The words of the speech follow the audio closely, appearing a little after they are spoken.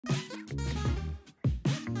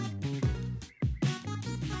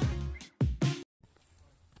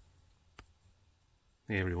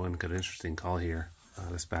Hey everyone, got an interesting call here.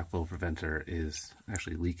 This backflow preventer is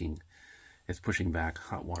actually leaking. It's pushing back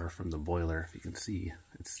hot water from the boiler. If you can see,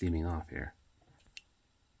 it's steaming off here.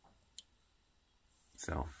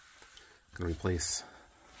 So I'm going to replace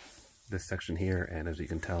this section here, and as you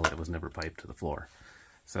can tell, it was never piped to the floor.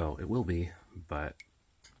 So it will be, but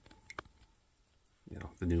you know,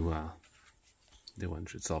 the new one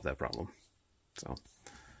should solve that problem. So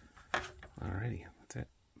alrighty, that's it.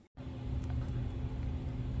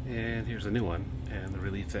 And here's a new one, and the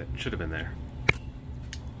relief that should have been there.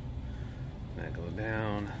 That goes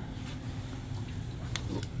down.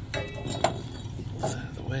 This out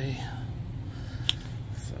of the way.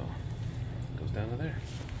 So it goes down to there.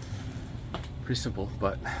 Pretty simple,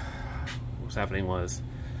 but what was happening was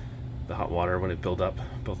the hot water, when it built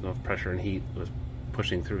enough pressure and heat, was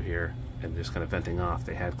pushing through here and just kind of venting off.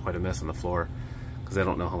 They had quite a mess on the floor because I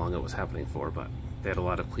don't know how long it was happening for, but they had a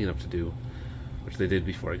lot of cleanup to do, which they did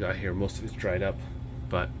before I got here. Most of it's dried up,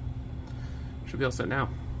 but should be all set now.